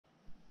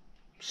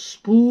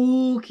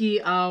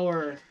Spooky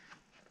Hour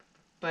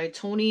by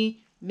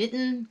Tony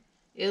Mitton,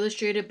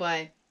 illustrated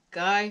by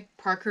Guy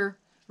Parker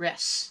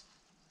Ress.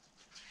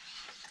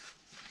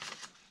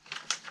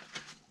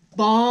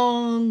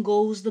 Bong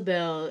goes the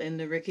bell in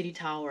the rickety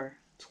tower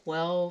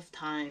 12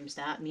 times.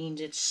 That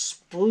means it's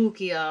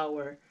spooky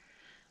hour.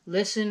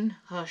 Listen,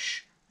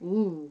 hush.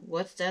 Ooh,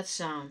 what's that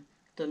sound?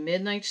 The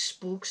midnight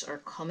spooks are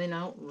coming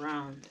out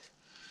round.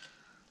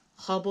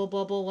 Hubble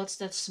bubble, what's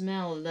that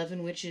smell?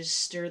 11 witches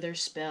stir their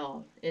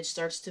spell. It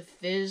starts to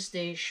fizz,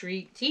 they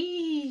shriek,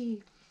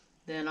 tee!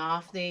 Then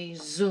off they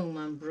zoom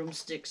on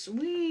broomsticks,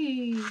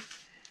 wee!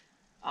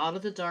 Out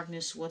of the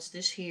darkness, what's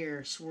this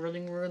here?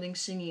 Swirling, whirling,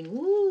 singing,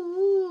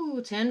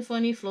 woo! 10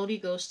 funny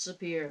floaty ghosts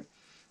appear.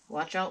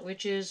 Watch out,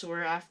 witches,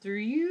 we're after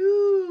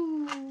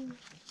you!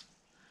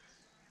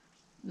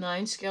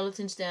 9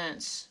 skeletons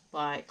dance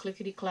by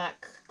clickety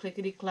clack,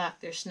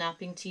 their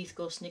snapping teeth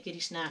go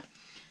snickety snap.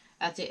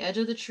 At the edge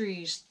of the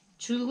trees,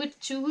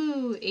 too-wit,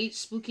 too-woo, 8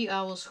 spooky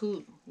owls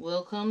hoot,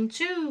 welcome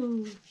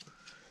to.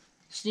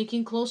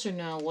 Sneaking closer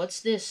now,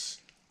 what's this?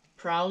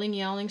 Prowling,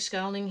 yowling,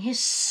 scowling,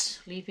 hiss,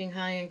 leaping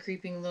high and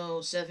creeping low,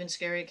 7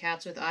 scary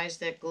cats with eyes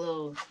that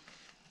glow.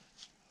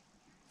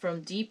 From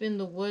deep in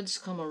the woods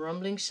come a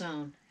rumbling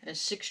sound, as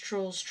 6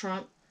 trolls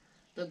tromp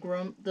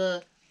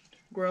the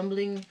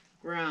grumbling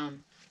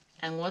ground.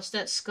 And what's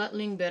that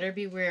scuttling? Better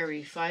be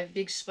wary, 5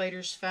 big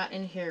spiders fat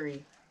and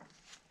hairy.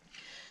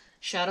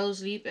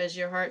 Shadows leap as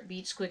your heart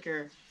beats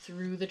quicker.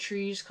 Through the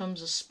trees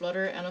comes a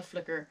splutter and a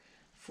flicker.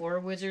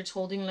 4 wizards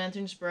holding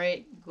lanterns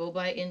bright go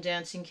by in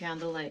dancing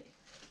candlelight.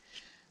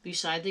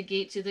 Beside the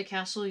gate to the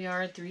castle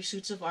yard, 3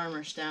 suits of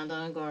armor stand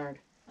on guard.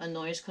 A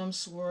noise comes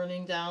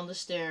swirling down the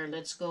stair.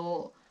 Let's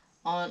go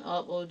on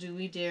up, oh do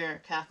we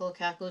dare. Cackle,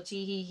 cackle,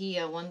 tee-hee-hee,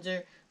 I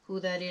wonder who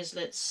that is,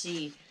 let's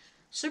see.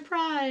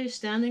 Surprise!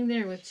 Standing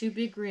there with 2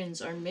 big grins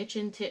are Mitch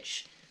and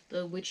Titch,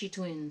 the witchy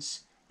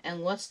twins.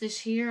 And what's this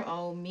here?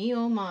 Oh me,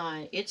 oh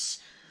my.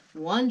 It's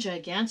one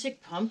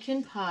gigantic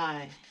pumpkin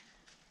pie.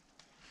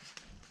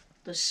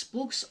 The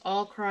spooks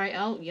all cry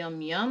out,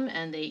 yum yum,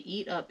 and they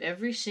eat up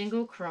every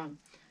single crumb.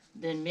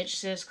 Then Mitch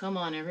says, come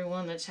on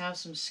everyone, let's have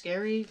some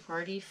scary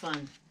party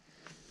fun.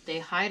 They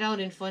hide out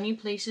in funny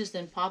places,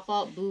 then pop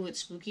out boo with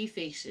spooky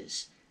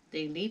faces.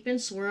 They leap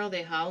and swirl,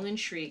 they howl and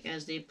shriek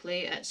as they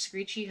play at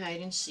screechy hide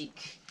and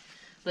seek.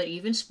 But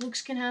even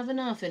spooks can have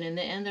enough, and in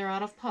the end they're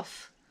out of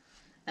puff.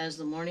 As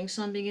the morning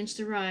sun begins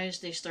to rise,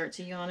 they start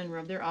to yawn and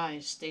rub their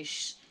eyes. They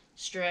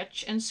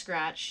stretch and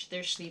scratch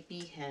their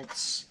sleepy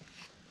heads.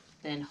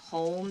 Then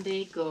home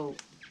they go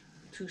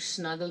to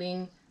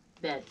snuggling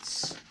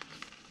beds.